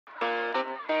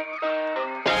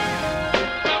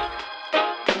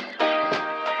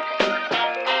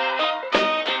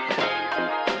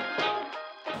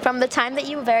the time that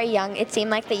you were very young, it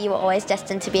seemed like that you were always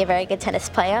destined to be a very good tennis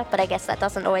player, but I guess that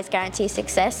doesn't always guarantee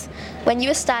success. When you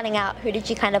were starting out, who did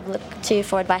you kind of look to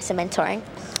for advice and mentoring?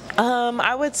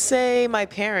 I would say my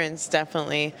parents,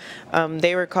 definitely.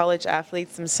 They were college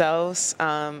athletes themselves,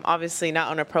 obviously not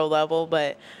on a pro level,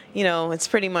 but it's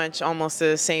pretty much almost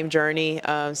the same journey,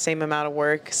 same amount of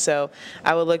work. So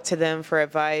I would look to them for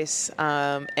advice.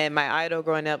 And my idol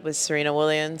growing up was Serena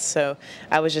Williams, so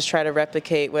I would just try to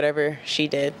replicate whatever she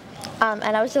did.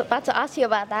 And I was about to ask you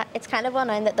about that. It's kind of well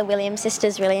known that the Williams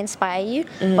sisters really inspire you.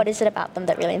 What is it about them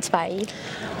that really inspire you?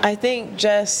 I think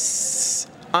just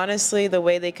honestly the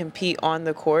way they compete on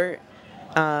the court.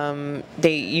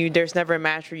 There's never a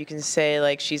match where you can say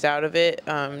like she's out of it,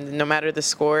 no matter the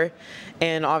score,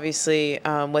 and obviously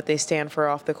what they stand for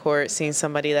off the court. Seeing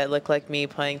somebody that looked like me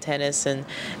playing tennis and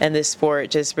this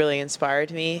sport just really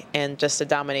inspired me, and just the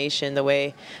domination, the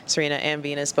way Serena and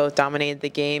Venus both dominated the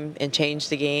game and changed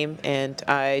the game, and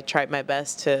I tried my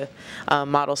best to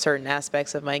model certain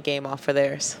aspects of my game off of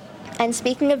theirs. And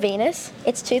speaking of Venus,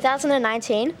 it's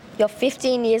 2019, you're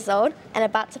 15 years old and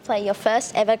about to play your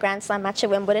first ever Grand Slam match at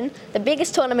Wimbledon, the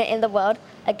biggest tournament in the world,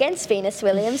 against Venus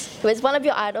Williams, who is one of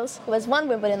your idols, who has won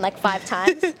Wimbledon like 5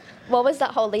 times. What was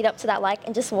that whole lead up to that like,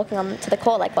 and just walking on to the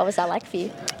court, like what was that like for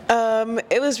you?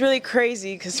 It was really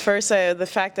crazy because first the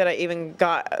fact that I even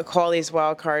got a qualies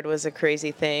wild card was a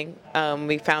crazy thing.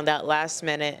 We found out last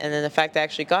minute, and then the fact that I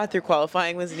actually got through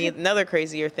qualifying was another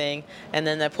crazier thing. And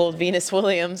then I pulled Venus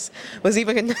Williams was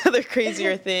even another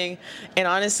crazier thing. And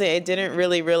honestly, I didn't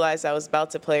really realize I was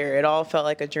about to play her. It all felt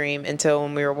like a dream until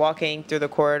when we were walking through the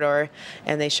corridor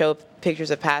and they showed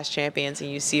pictures of past champions, and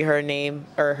you see her name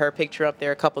or her picture up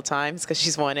there a couple times because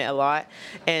she's won it a lot,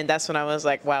 and that's when I was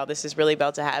like, wow, this is really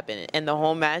about to happen. And the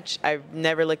whole match, I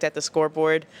never looked at the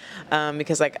scoreboard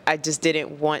because like I just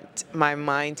didn't want my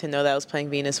mind to know that I was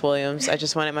playing Venus Williams. I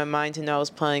just wanted my mind to know I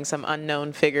was playing some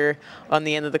unknown figure on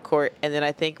the end of the court. And then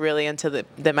I think really until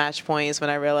the match point is when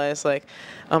I realized like,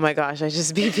 oh my gosh, I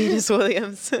just beat Venus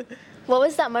Williams. What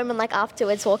was that moment like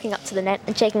afterwards, walking up to the net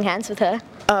and shaking hands with her?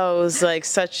 Oh, it was like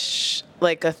such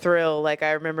like a thrill. Like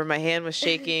I remember my hand was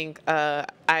shaking.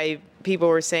 People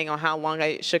were saying on how long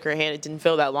I shook her hand. It didn't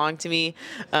feel that long to me.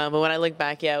 But when I look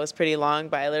back, yeah, it was pretty long.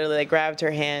 But I literally like grabbed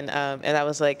her hand, and I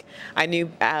was like, I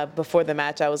knew before the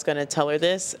match I was gonna tell her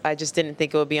this. I just didn't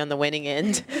think it would be on the winning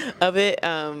end of it.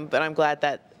 But I'm glad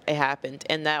that it happened,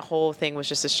 and that whole thing was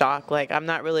just a shock. Like I'm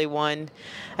not really one,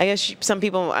 I guess some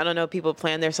people, I don't know, people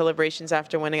plan their celebrations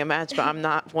after winning a match, but I'm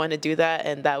not one to do that,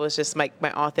 and that was just my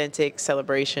authentic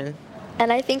celebration.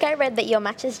 And I think I read that your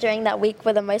matches during that week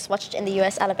were the most watched in the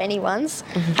US out of anyone's.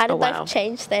 How did life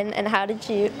change then, and how did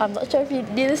you, I'm not sure if you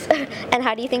knew this, and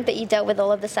how do you think that you dealt with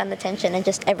all of the sudden attention and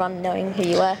just everyone knowing who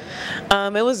you were?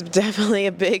 It was definitely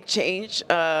a big change.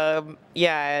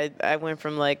 Yeah, I went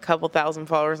from like a couple thousand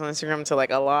followers on Instagram to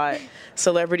like a lot.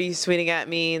 Celebrities tweeting at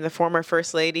me, the former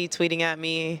First Lady tweeting at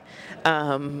me.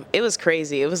 It was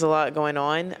crazy. It was a lot going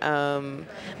on.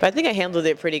 But I think I handled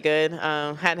it pretty good.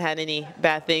 Hadn't had any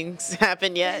bad things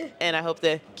happen yet, and I hope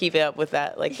to keep it up with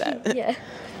that like that. Yeah.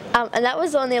 And that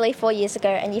was all nearly 4 years ago,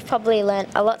 and you've probably learned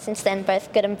a lot since then,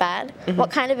 both good and bad. What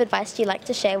kind of advice do you like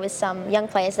to share with some young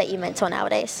players that you mentor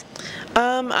nowadays?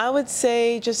 I would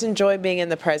say just enjoy being in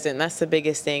the present. That's the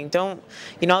biggest thing. Don't,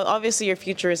 obviously your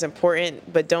future is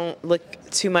important, but don't look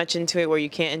too much into it where you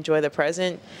can't enjoy the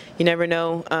present. You never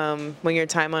know when your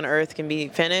time on earth can be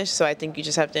finished, so I think you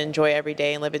just have to enjoy every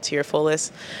day and live it to your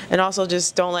fullest. And also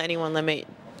just don't let anyone limit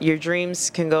your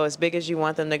dreams. Can go as big as you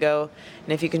want them to go,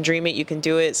 and if you can dream it, you can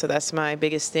do it. So that's my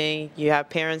biggest thing. You have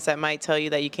parents that might tell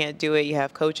you that you can't do it. You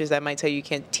have coaches that might tell you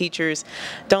can't. Teachers,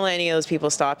 don't let any of those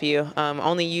people stop you.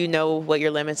 Only you know what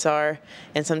your limits are,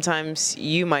 and sometimes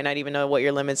you might not even know what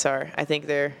your limits are. I think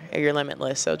you're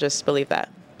limitless, so just believe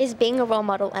that. Is being a role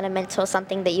model and a mentor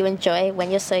something that you enjoy when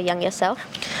you're so young yourself?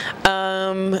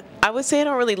 I would say I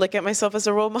don't really look at myself as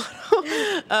a role model.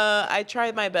 I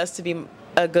try my best to be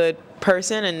a good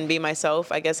person and be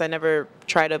myself. I guess I never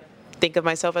try to think of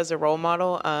myself as a role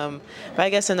model, but I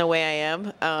guess in a way I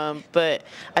am. But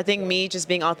I think me just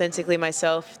being authentically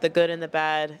myself, the good and the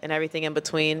bad and everything in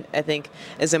between, I think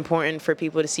is important for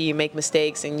people to see you make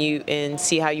mistakes and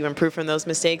see how you improve from those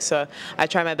mistakes. So I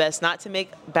try my best not to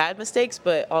make bad mistakes,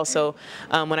 but also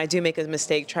when I do make a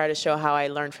mistake, try to show how I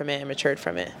learned from it and matured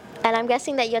from it. And I'm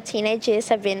guessing that your teenage years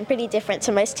have been pretty different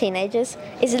to most teenagers.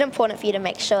 Is it important for you to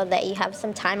make sure that you have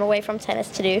some time away from tennis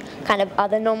to do kind of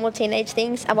other normal teenage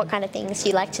things? And what kind of things do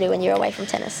you like to do when you're away from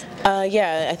tennis?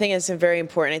 Yeah, I think it's very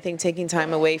important. I think taking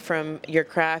time away from your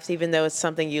craft, even though it's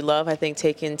something you love, I think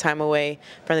taking time away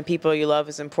from the people you love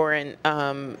is important.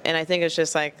 And I think it's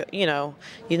just like, you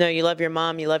love your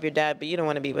mom, you love your dad, but you don't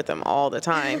want to be with them all the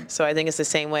time. So I think it's the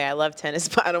same way. I love tennis,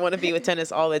 but I don't want to be with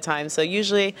tennis all the time. So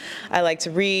usually I like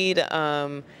to read.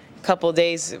 Couple of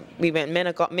days we went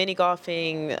mini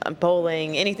golfing,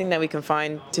 bowling, anything that we can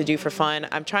find to do for fun.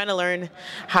 I'm trying to learn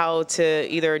how to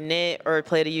either knit or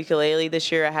play the ukulele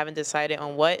this year. I haven't decided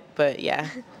on what, but yeah.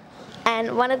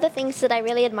 And one of the things that I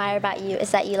really admire about you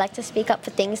is that you like to speak up for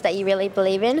things that you really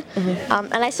believe in.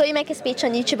 And I saw you make a speech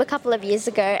on YouTube a couple of years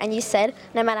ago, and you said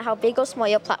no matter how big or small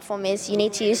your platform is, you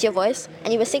need to use your voice.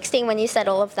 And you were 16 when you said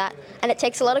all of that. And it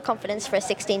takes a lot of confidence for a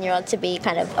 16-year-old to be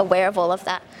kind of aware of all of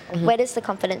that. Where does the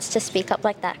confidence to speak up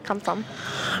like that come from?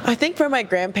 I think from my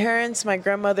grandparents. My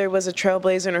grandmother was a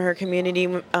trailblazer in her community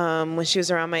when she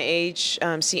was around my age.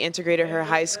 She integrated her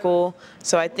high school.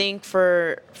 So I think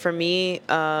for me,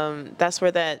 that's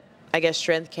where that, I guess,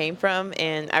 strength came from.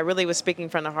 And I really was speaking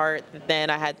from the heart. Then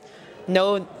I had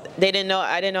I didn't know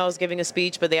I was giving a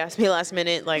speech, but they asked me last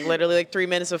minute, like literally like 3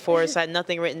 minutes before, so I had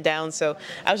nothing written down. So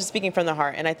I was just speaking from the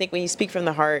heart. And I think when you speak from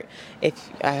the heart,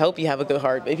 I hope you have a good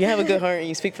heart, but if you have a good heart and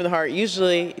you speak from the heart,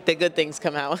 usually the good things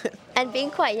come out. And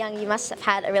being quite young, you must have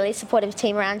had a really supportive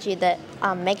team around you that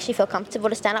makes you feel comfortable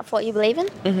to stand up for what you believe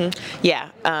in. Yeah,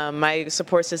 my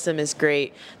support system is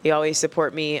great. They always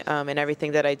support me in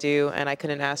everything that I do, and I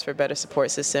couldn't ask for a better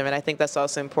support system. And I think that's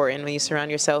also important. When you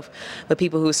surround yourself with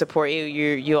people who support you,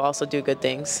 you'll also do good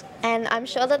things. And I'm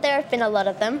sure that there have been a lot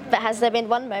of them, but has there been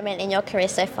one moment in your career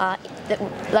so far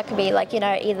that could be like,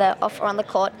 either off or on the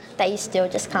court that you still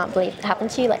just can't believe happened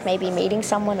to you, like maybe meeting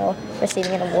someone or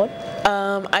receiving an award?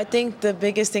 I think the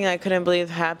biggest thing I couldn't believe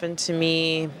happened to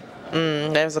me,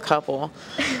 there's a couple.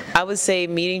 I would say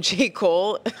meeting J.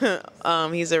 Cole.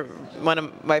 He's one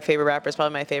of my favorite rappers,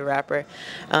 probably my favorite rapper.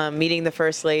 Meeting the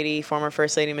former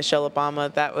First Lady Michelle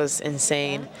Obama, that was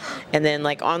insane. And then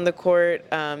like on the court,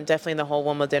 definitely the whole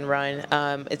Wimbledon run.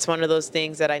 It's one of those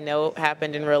things that I know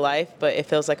happened in real life, but it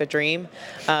feels like a dream.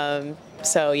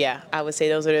 So yeah, I would say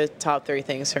those are the top 3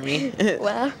 things for me.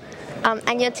 Wow.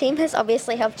 And your team has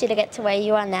obviously helped you to get to where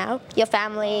you are now. Your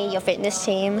family, your fitness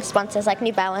team, sponsors like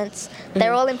New Balance,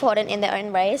 they're all important in their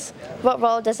own ways. What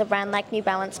role does a brand like New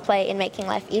Balance play in making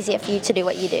life easier for you to do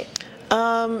what you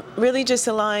do? Really just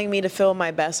allowing me to feel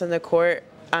my best on the court.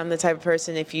 I'm the type of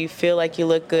person, if you feel like you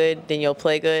look good, then you'll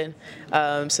play good.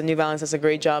 So New Balance does a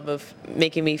great job of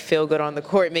making me feel good on the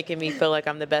court, making me feel like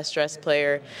I'm the best dressed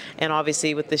player. And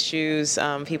obviously with the shoes,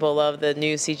 people love the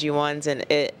new CG1s, and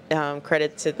it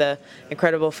credit to the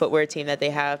incredible footwear team that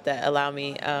they have that allow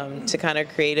me to kind of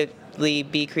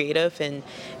be creative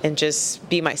and just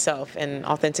be myself and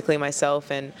authentically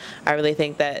myself. And I really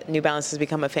think that New Balance has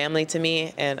become a family to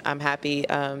me, and I'm happy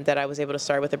that I was able to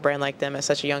start with a brand like them at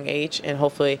such a young age, and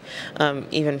hopefully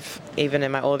even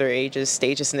in my older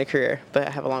stages in the career, but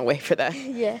I have a long way for that.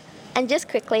 Yeah. And just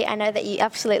quickly, I know that you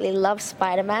absolutely love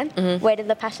Spider-Man. Where did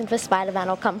the passion for Spider-Man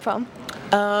all come from?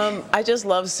 I just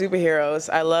love superheroes.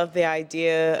 I love the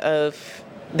idea of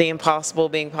the impossible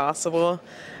being possible.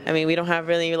 I mean, we don't have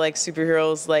really like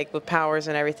superheroes like with powers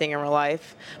and everything in real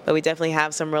life, but we definitely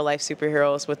have some real life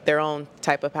superheroes with their own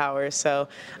type of powers. So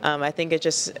I think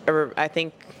I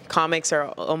think comics are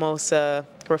almost a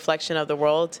reflection of the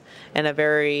world in a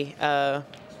very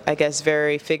I guess,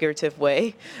 very figurative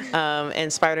way.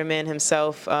 And Spider-Man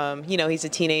himself, he's a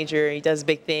teenager. He does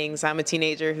big things. I'm a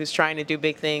teenager who's trying to do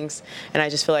big things, and I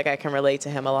just feel like I can relate to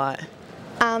him a lot.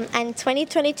 And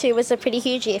 2022 was a pretty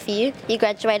huge year for you. You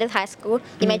graduated high school.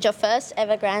 You made your first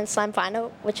ever Grand Slam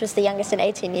final, which was the youngest in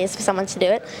 18 years for someone to do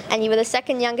it. And you were the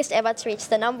second youngest ever to reach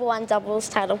the #1 doubles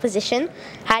title position.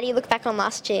 How do you look back on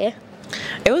last year?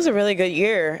 It was a really good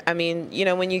year. I mean,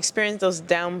 when you experience those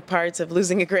down parts of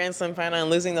losing a Grand Slam final and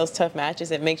losing those tough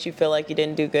matches, it makes you feel like you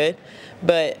didn't do good.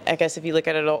 But I guess if you look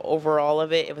at it overall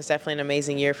of it, it was definitely an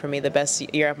amazing year for me, the best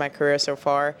year of my career so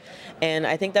far. And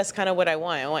I think that's kind of what I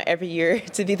want. I want every year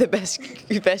to be the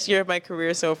best year of my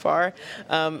career so far.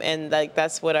 And like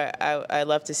that's what I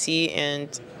love to see. And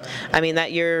I mean,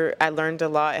 that year I learned a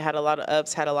lot. It had a lot of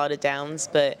ups, had a lot of downs,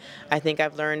 but I think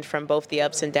I've learned from both the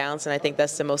ups and downs, and I think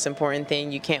that's the most important important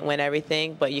thing. You can't win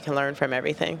everything, but you can learn from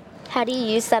everything. How do you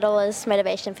use that all as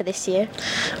motivation for this year?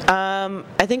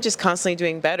 I think just constantly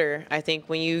doing better. I think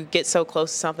when you get so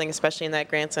close to something, especially in that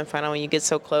Grand Slam final, when you get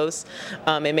so close,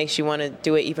 it makes you want to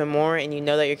do it even more, and you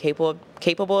know that you're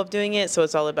capable of doing it. So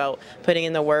it's all about putting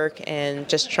in the work and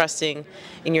just trusting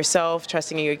in yourself,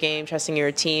 trusting in your game, trusting in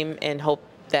your team, and hope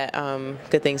that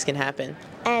good things can happen.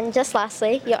 And just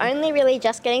lastly, you're only really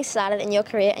just getting started in your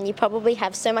career and you probably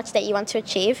have so much that you want to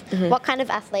achieve. What kind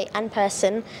of athlete and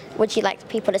person would you like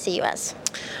people to see you as?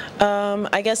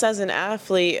 I guess as an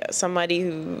athlete, somebody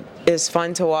who is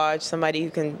fun to watch, somebody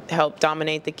who can help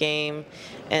dominate the game,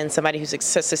 and somebody who's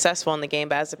successful in the game.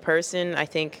 But as a person, I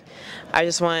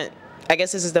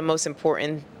guess this is the most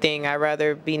important thing. I'd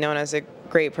rather be known as a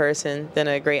great person than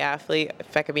a great athlete.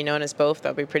 If I could be known as both,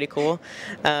 that would be pretty cool.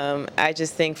 I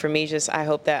just think for me, I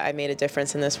hope that I made a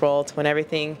difference in this world. When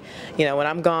everything, when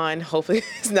I'm gone, hopefully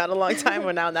it's not a long time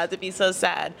from now, not to be so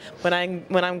sad. When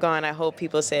I'm gone, I hope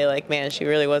people say, like, man, she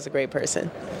really was a great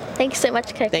person. Thanks so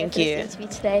much, Coco, Thank for you. this interview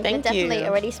today. Thank You're definitely you.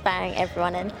 already inspiring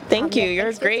everyone. And Thank you. yeah, You're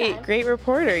a thanks for your time. great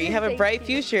reporter. You have a Thank bright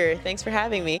you. future. Thanks for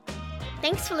having me.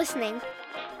 Thanks for listening.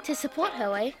 To support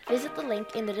Herway, visit the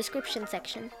link in the description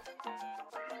section.